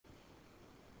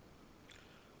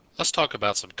Let's talk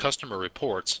about some customer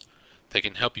reports that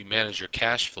can help you manage your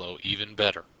cash flow even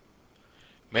better.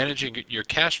 Managing your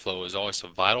cash flow is always a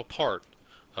vital part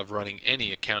of running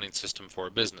any accounting system for a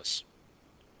business.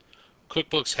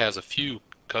 QuickBooks has a few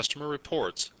customer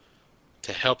reports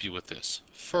to help you with this.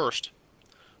 First,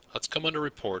 let's come under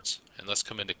Reports and let's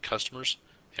come into Customers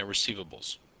and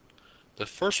Receivables. The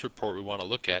first report we want to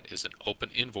look at is an Open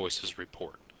Invoices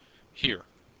report. Here,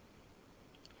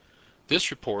 this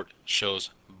report shows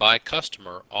by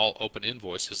customer all open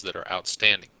invoices that are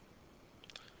outstanding.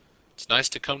 It's nice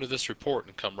to come to this report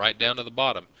and come right down to the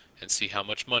bottom and see how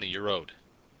much money you're owed.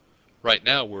 Right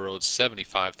now we're owed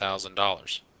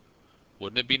 $75,000.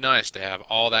 Wouldn't it be nice to have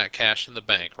all that cash in the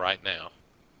bank right now?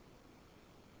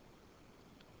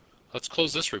 Let's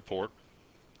close this report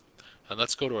and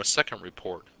let's go to a second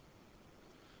report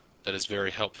that is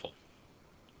very helpful.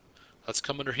 Let's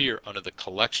come under here under the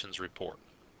Collections report.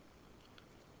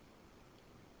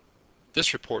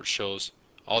 This report shows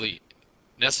all the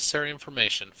necessary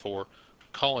information for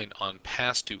calling on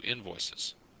past due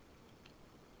invoices.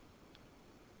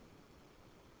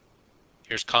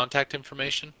 Here's contact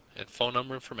information and phone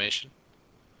number information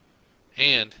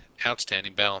and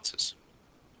outstanding balances.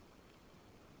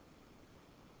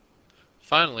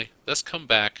 Finally, let's come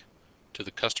back to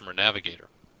the Customer Navigator.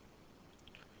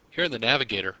 Here in the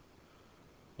Navigator,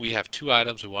 we have two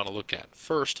items we want to look at.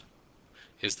 First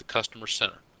is the Customer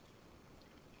Center.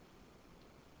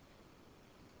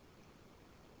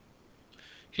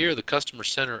 Here the Customer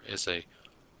Center is a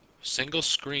single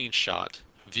screenshot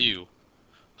view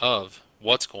of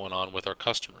what's going on with our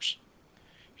customers.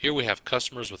 Here we have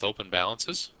customers with open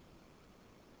balances.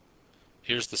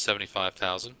 Here's the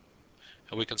 75,000,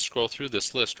 and we can scroll through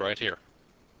this list right here.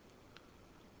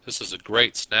 This is a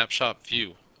great snapshot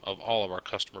view of all of our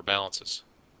customer balances.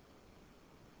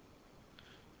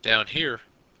 Down here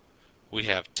we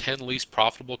have 10 least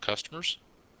profitable customers,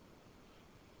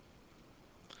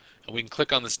 and we can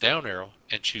click on this down arrow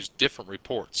and choose different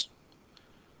reports.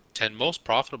 10 most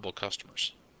profitable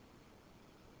customers.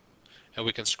 And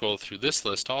we can scroll through this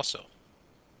list also.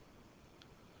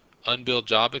 Unbilled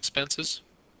job expenses.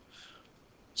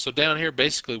 So down here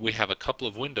basically we have a couple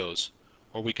of windows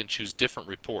where we can choose different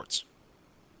reports.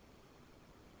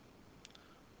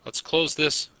 Let's close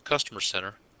this Customer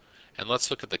Center and let's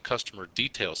look at the Customer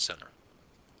Details Center.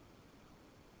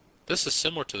 This is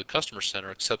similar to the Customer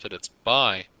Center except that it's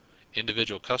by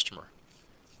individual customer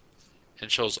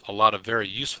and shows a lot of very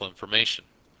useful information.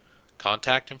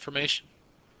 Contact information,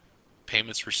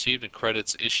 payments received and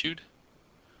credits issued,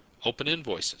 open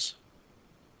invoices.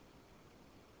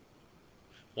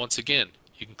 Once again,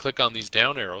 you can click on these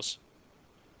down arrows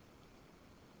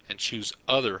and choose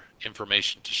other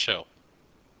information to show.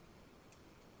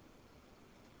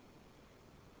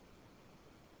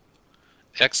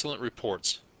 Excellent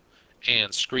reports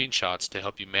and screenshots to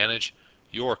help you manage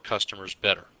your customers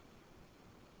better.